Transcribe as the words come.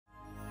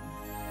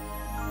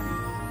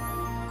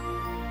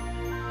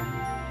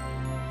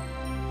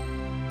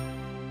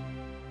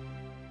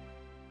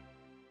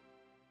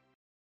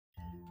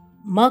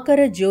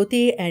Makara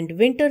Jyothi and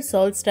Winter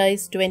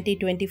Solstice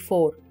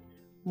 2024.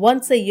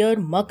 Once a year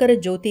Makara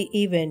Jyothi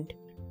event.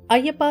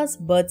 Ayyappa's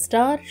birth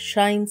star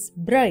shines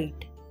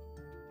bright.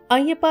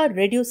 Ayyappa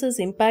reduces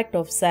impact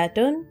of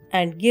Saturn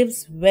and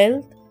gives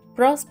wealth,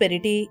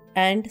 prosperity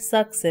and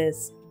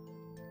success.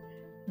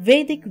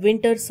 Vedic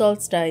Winter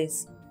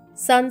Solstice.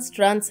 Sun's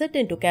transit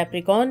into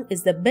Capricorn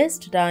is the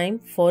best time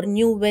for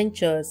new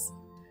ventures.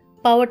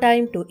 Power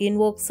time to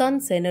invoke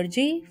Sun's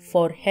energy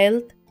for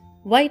health,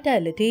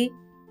 vitality,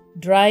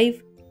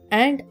 drive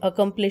and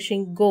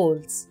accomplishing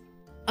goals.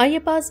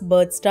 Ayyappa's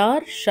birth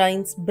star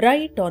shines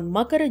bright on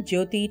Makara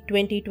Jyothi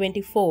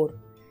 2024.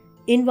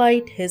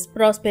 Invite his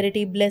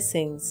prosperity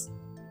blessings.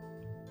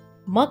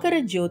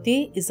 Makara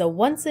Jyothi is a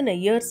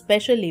once-in-a-year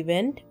special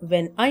event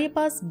when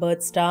Ayyappa's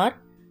birth star,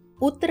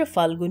 Uttara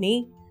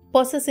Phalguni,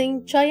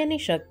 possessing Chayani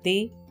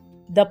Shakti,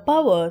 the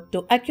power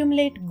to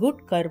accumulate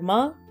good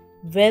karma,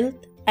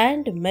 wealth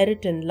and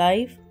merit in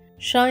life,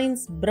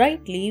 shines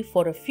brightly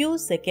for a few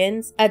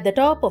seconds at the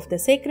top of the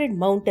Sacred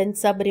Mountain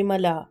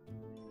Sabarimala.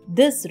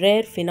 This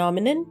rare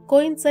phenomenon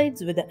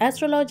coincides with the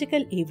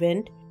astrological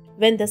event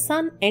when the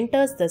sun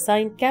enters the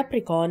sign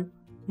Capricorn,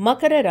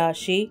 Makara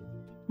Rashi,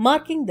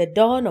 marking the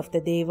dawn of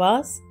the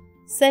Devas,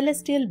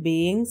 celestial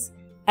beings,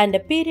 and a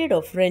period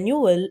of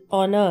renewal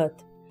on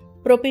earth,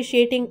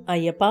 propitiating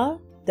Ayyappa,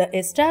 the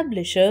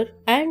establisher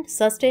and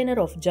sustainer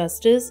of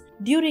justice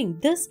during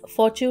this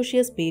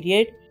fortuitous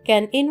period,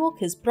 can invoke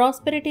his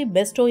prosperity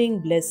bestowing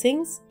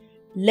blessings,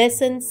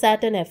 lessen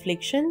Saturn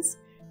afflictions,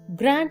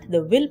 grant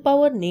the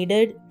willpower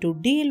needed to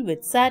deal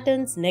with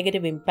Saturn's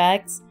negative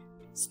impacts,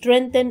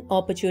 strengthen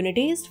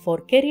opportunities for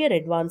career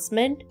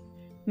advancement,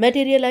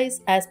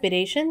 materialize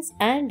aspirations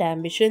and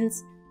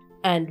ambitions,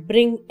 and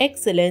bring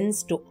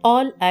excellence to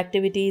all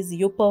activities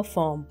you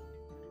perform.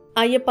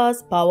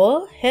 Ayyappa's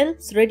power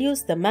helps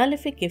reduce the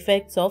malefic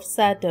effects of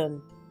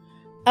Saturn.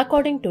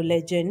 According to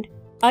legend,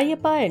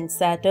 Ayyappa and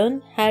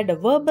Saturn had a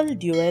verbal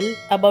duel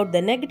about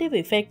the negative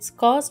effects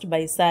caused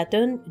by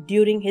Saturn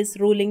during his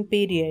ruling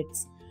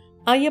periods.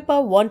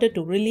 Ayyappa wanted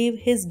to relieve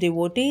his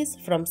devotees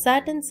from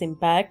Saturn's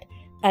impact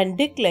and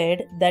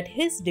declared that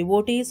his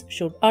devotees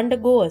should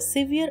undergo a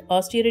severe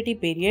austerity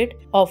period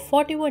of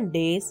 41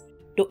 days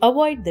to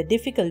avoid the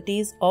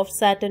difficulties of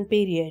Saturn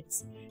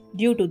periods.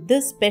 Due to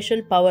this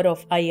special power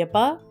of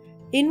Ayyappa,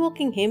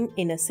 invoking him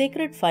in a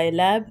sacred fire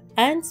lab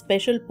and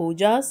special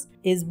pujas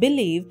is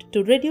believed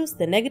to reduce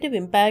the negative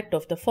impact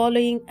of the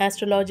following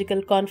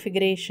astrological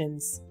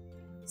configurations.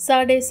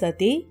 Sade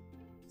Sati,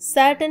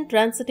 Saturn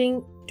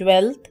transiting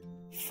 12th,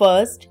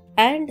 1st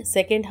and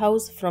 2nd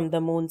house from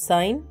the moon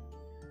sign.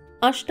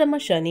 Ashtama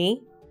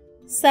Shani,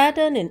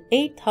 Saturn in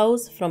 8th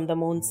house from the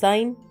moon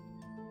sign.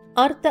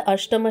 Artha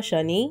Ashtama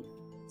Shani,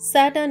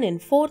 Saturn in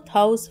 4th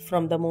house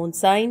from the moon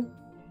sign.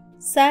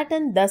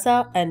 Saturn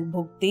Dasa and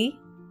Bhukti,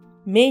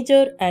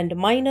 major and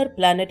minor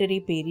planetary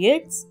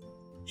periods.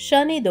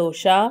 Shani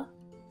Dosha,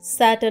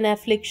 Saturn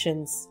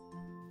afflictions.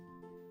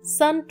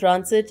 Sun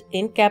transit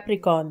in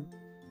Capricorn.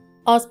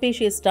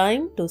 Auspicious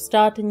time to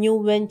start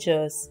new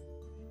ventures.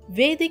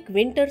 Vedic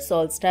Winter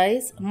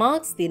Solstice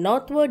marks the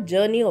northward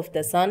journey of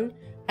the sun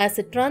as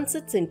it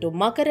transits into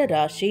Makara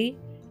Rashi,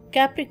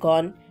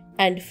 Capricorn,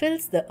 and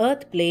fills the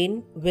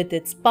earthplane with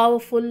its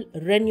powerful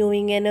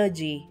renewing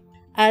energy.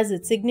 As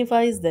it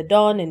signifies the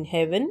dawn in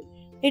heaven,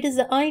 it is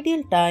the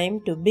ideal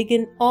time to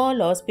begin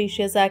all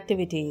auspicious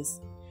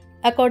activities.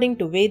 According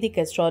to Vedic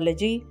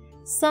astrology,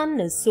 Sun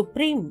is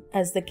supreme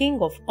as the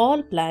king of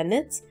all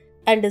planets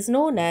and is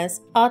known as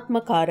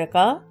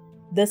Atmakaraka,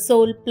 the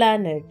soul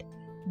planet.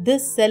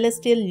 This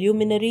celestial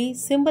luminary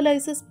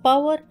symbolizes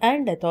power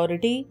and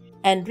authority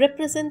and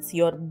represents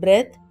your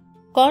breath,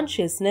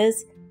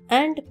 consciousness,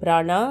 and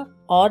prana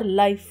or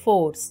life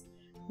force.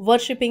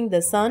 Worshipping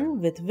the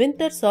sun with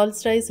winter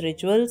solstice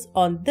rituals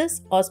on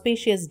this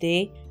auspicious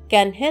day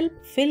can help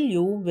fill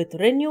you with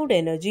renewed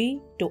energy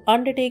to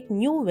undertake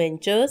new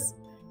ventures,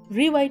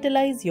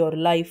 revitalize your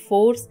life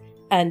force,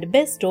 and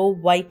bestow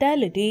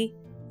vitality,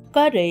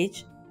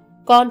 courage,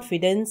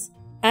 confidence,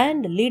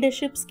 and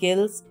leadership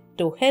skills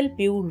to help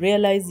you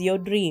realize your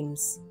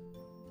dreams.